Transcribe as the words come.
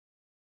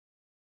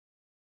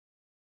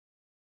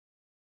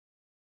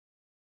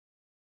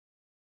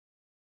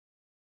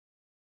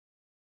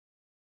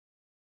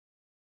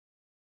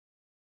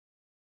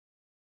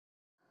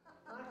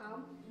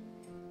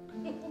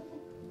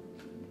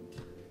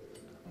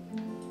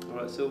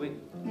right, Sylvie?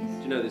 Yes.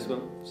 Do you know this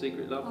one,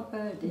 Secret Love? I've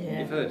heard it. Yeah.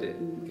 You've heard it?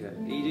 Yeah.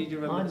 Edie, do you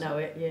remember I this? know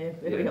it, yeah.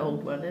 Very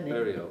old one, isn't it?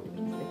 Very old.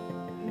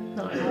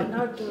 I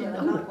know the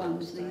other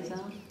ones these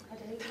are.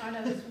 I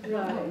know this one.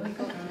 Right, we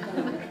got to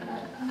know.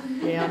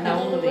 Yeah, I know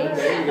all these.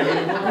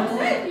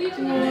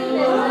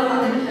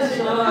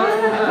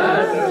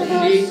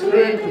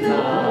 Secret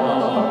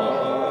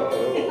love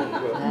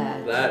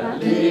that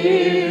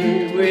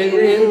lives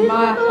within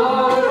my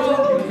heart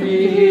of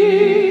me.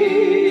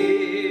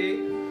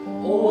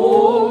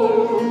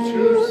 Oh,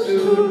 too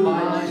soon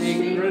my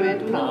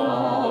secret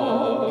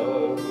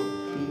love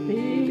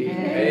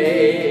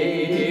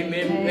became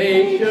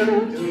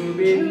impatient to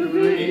be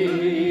free.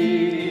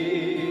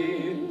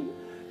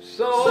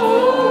 So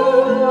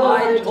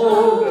I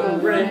told a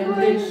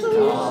friendly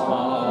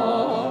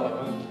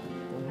star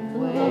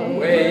the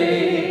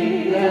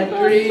way that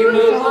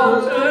dreamers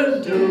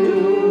often do,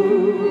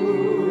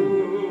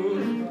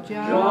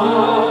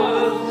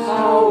 just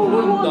how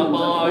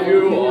wonderful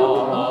you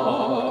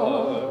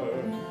are,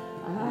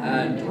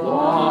 and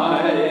why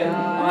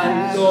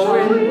I'm so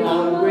in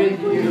love with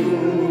you.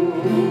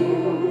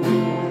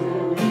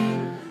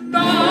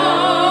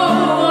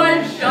 Now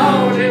I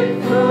shout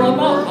it from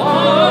a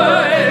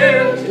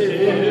highest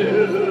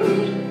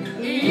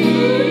hill,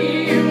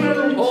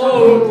 even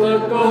hold the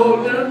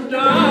golden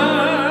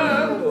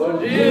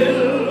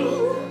daffodil.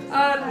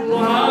 At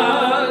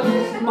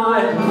last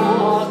my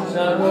heart's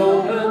an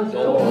open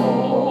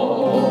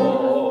door,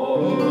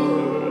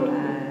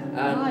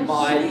 and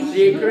my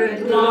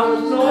secret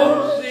love's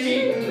no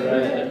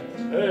secret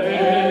anymore.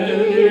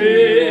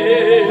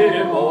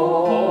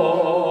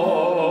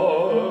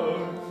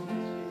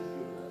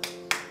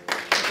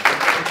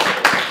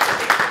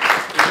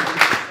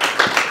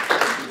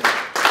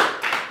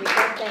 We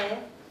got there.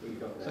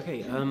 Okay,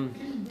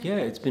 yeah,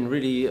 it's been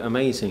really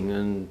amazing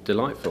and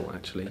delightful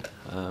actually.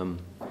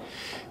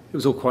 It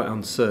was all quite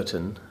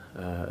uncertain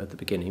at the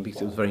beginning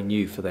because it was very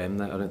new for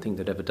them. I don't think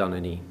they'd ever done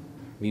any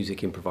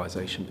music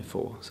improvisation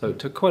before. So it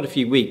took quite a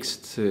few weeks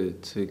to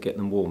get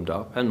them warmed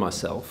up, and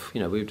myself.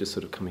 You know, we were just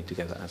sort of coming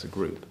together as a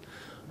group.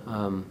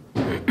 And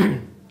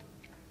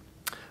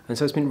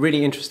so it's been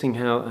really interesting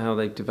how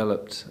they've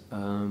developed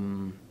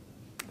and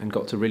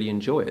got to really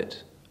enjoy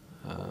it.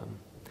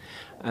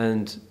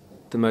 And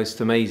the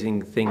most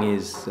amazing thing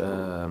is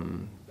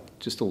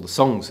just all the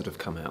songs that have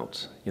come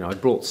out. You know, I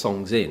brought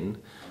songs in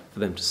for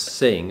them to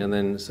sing, and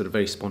then sort of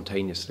very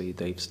spontaneously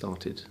they've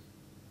started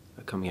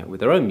coming out with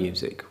their own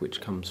music,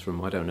 which comes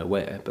from I don't know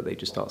where, but they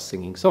just start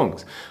singing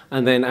songs.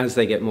 And then as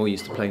they get more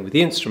used to playing with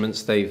the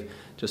instruments, they've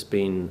just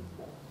been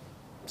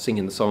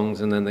singing the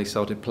songs, and then they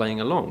started playing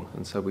along.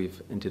 And so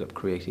we've ended up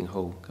creating a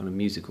whole kind of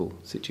musical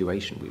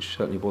situation, which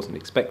certainly wasn't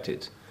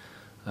expected.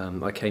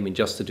 I came in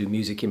just to do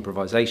music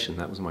improvisation.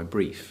 That was my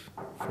brief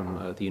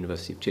from the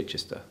University of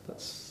Chichester.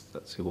 That's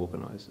who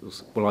organised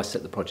it. Well, I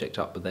set the project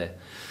up, but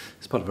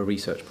it's part of a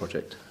research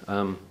project.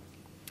 So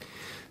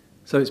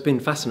it's been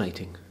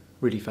fascinating,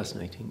 really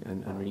fascinating,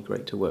 and really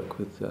great to work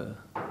with the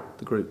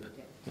group.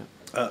 Yeah.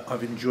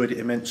 I've enjoyed it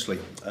immensely.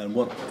 And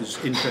what is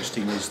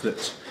interesting is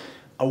that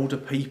older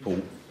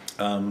people,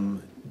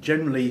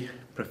 generally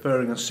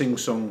preferring a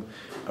sing-song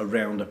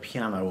around a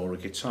piano or a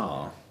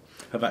guitar,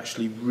 have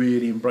actually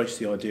really embraced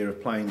the idea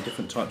of playing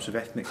different types of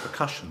ethnic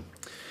percussion.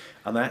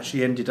 And they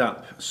actually ended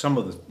up, some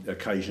of the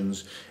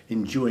occasions,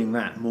 enjoying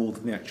that more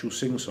than the actual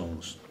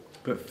sing-songs.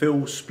 But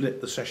Phil split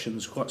the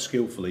sessions quite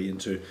skillfully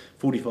into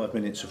 45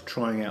 minutes of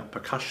trying out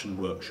percussion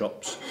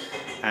workshops,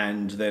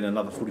 and then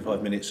another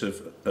 45 minutes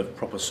of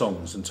proper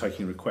songs and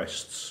taking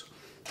requests.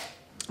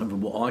 And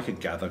from what I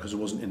could gather, because I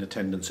wasn't in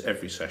attendance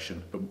every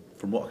session, but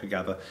from what I could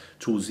gather,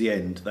 towards the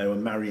end, they were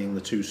marrying the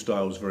two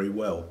styles very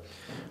well,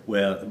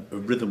 where a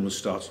rhythm was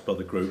started by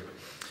the group,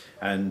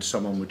 and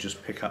someone would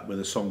just pick up with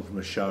a song from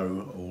a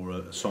show or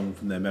a song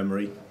from their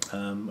memory,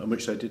 and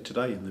which they did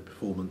today in the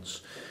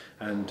performance.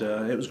 And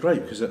it was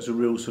great because that's a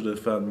real sort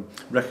of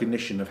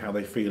recognition of how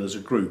they feel as a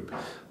group.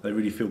 They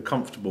really feel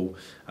comfortable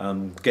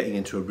getting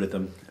into a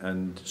rhythm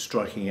and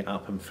striking it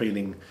up and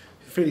feeling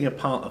a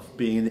part of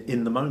being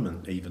in the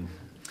moment even.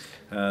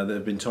 There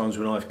have been times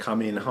when I've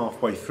come in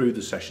halfway through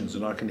the sessions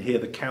and I can hear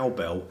the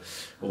cowbell,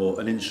 or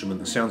an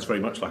instrument that sounds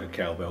very much like a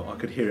cowbell. I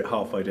could hear it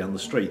halfway down the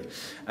street,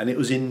 and it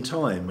was in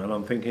time, and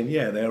I'm thinking,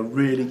 yeah, they're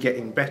really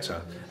getting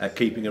better at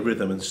keeping a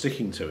rhythm and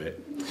sticking to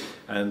it.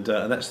 And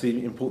that's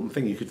the important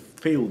thing. You could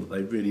feel that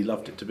they really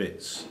loved it to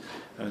bits.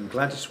 And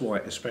Gladys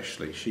White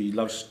especially, she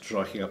loves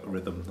striking up a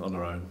rhythm on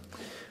her own.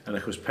 And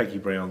of course Peggy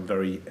Brown,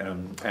 very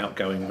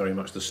outgoing, very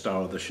much the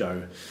star of the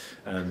show,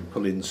 and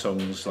pull in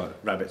songs like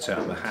Rabbits Out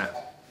of the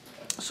Hat,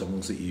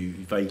 songs that you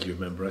vaguely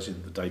remember, as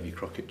in the Davy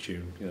Crockett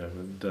tune, you know,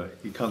 and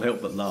you can't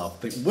help but laugh.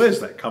 Think, where's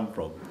that come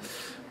from?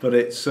 But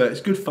it's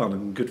good fun,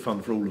 and good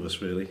fun for all of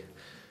us, really.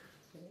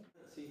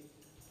 You're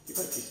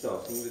actually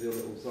starting with your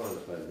little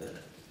xylophone there.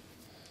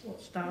 What,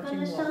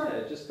 starting what?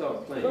 Yeah, just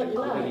start playing. What you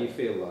like? Whatever you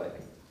feel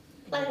like.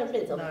 Play a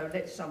rhythm. No,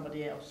 let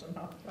somebody else. And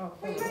I'll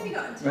Well, you've only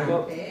got a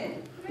Well, tap here.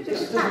 It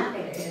doesn't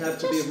have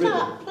to be a Just rhythm.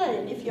 start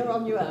playing if you're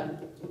on your own.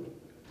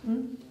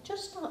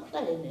 Just start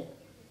playing it.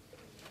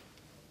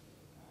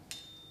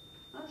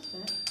 That's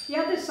it. The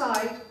other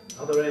side.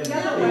 Other end. The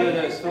other No, way.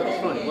 no, it's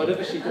fine.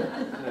 Whatever she does.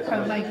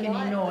 Don't make any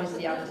noise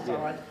the other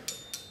side.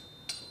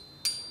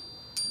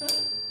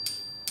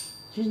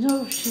 Do you know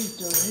what she's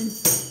doing?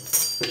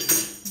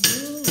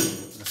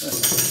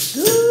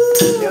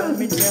 Tell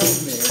me, tell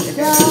me.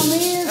 Tell me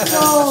it's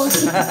all.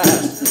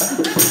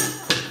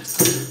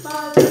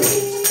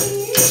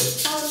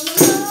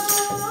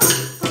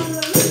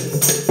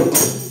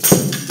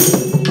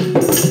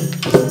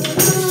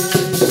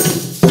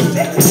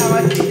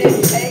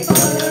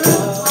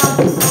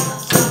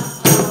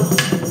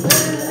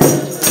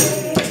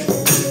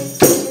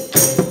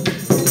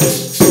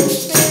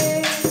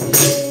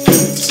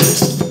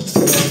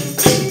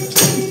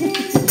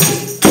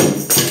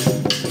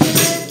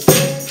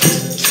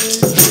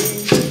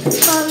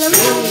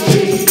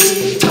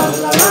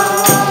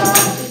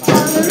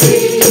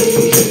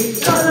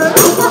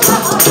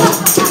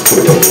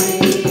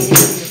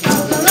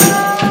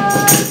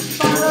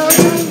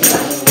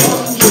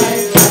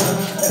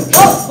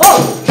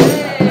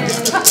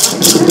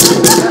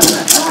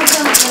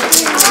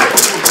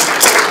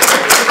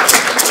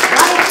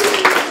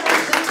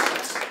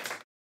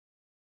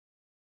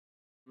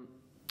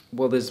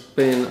 Well, there's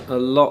been a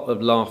lot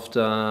of laughter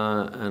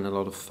and a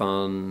lot of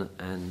fun,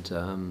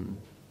 and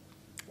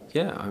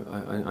yeah,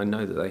 I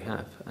know that they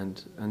have,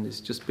 and it's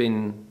just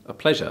been a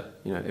pleasure,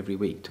 you know, every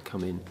week to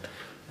come in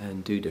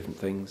and do different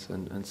things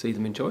and see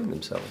them enjoying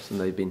themselves. And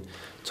they've been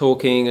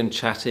talking and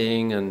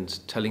chatting and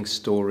telling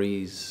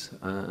stories,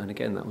 and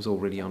again, that was all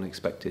really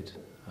unexpected.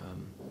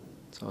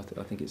 So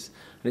I think it's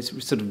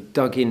sort of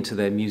dug into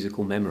their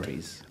musical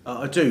memories.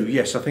 I do,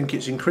 yes. I think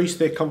it's increased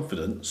their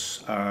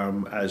confidence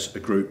as a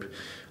group.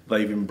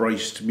 They've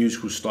embraced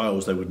musical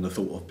styles they wouldn't have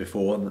thought of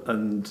before,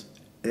 and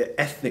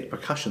ethnic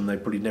percussion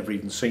they've probably never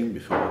even seen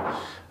before.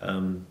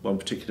 One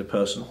particular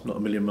person, not a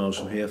million miles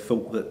from here,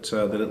 thought that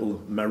the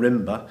little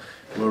marimba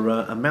were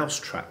a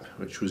mousetrap,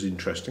 which was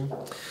interesting.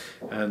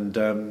 And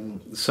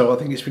so I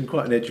think it's been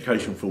quite an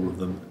education for all of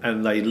them,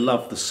 and they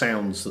love the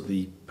sounds that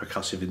the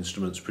percussive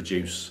instruments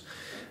produce.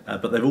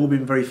 But they've all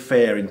been very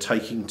fair in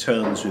taking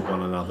turns with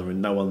one another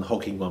and no one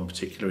hogging one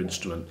particular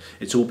instrument.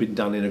 It's all been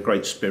done in a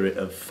great spirit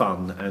of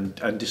fun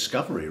and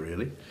discovery,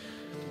 really.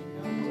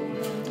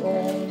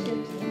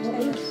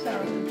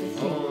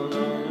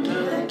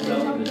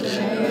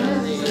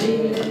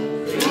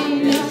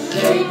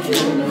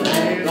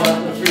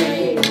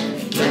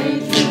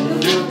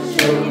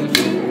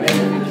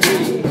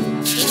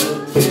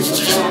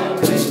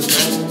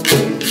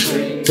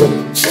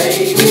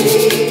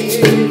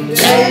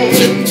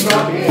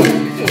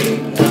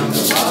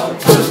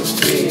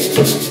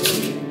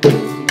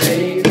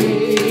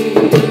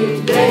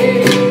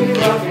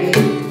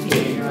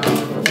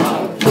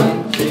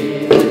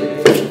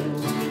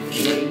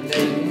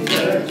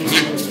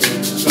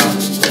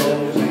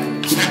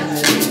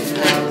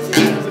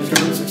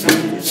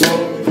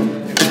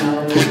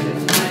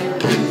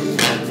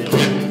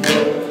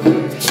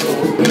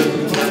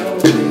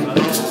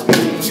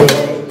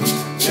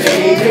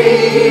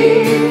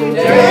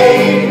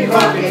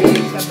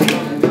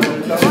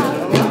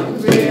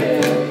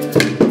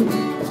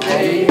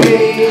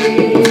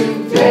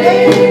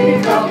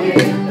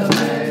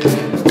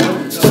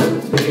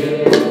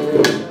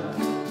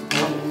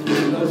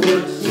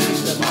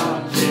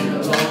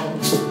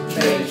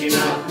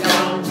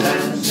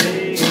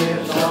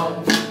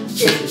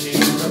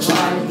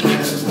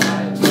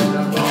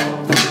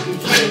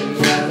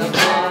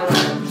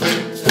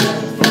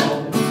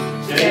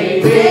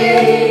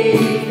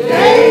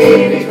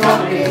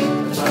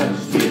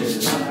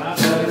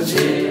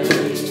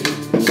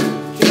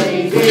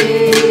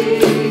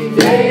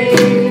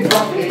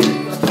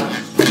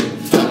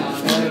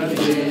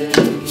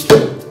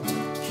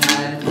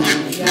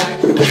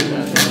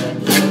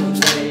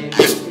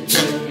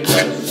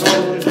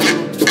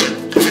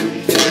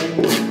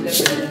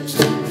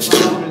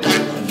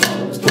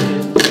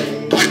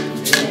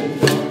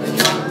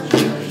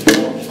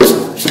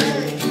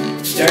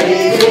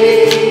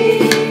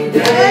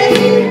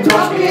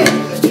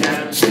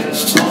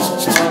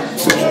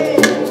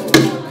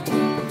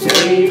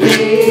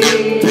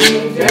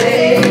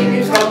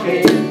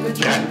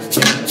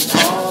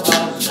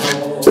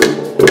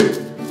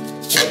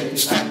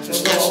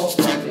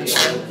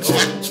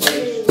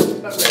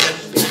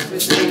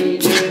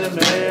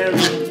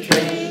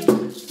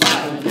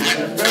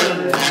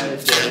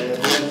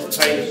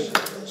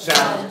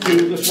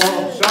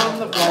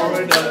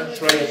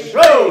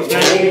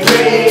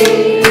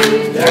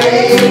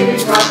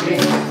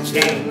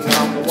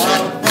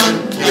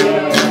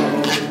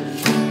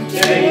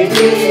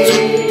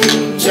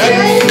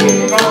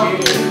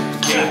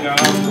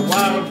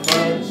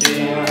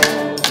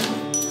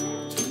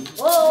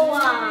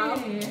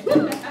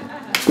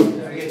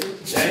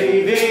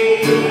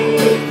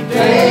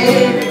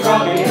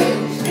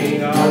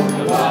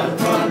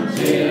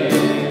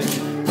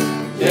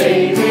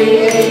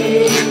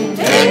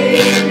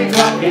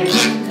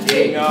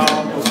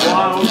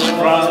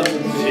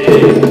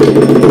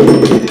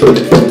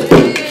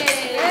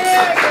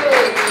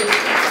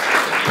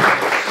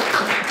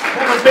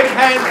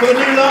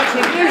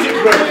 Relaxing Music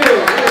Group.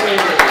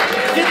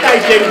 Did they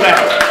do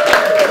well?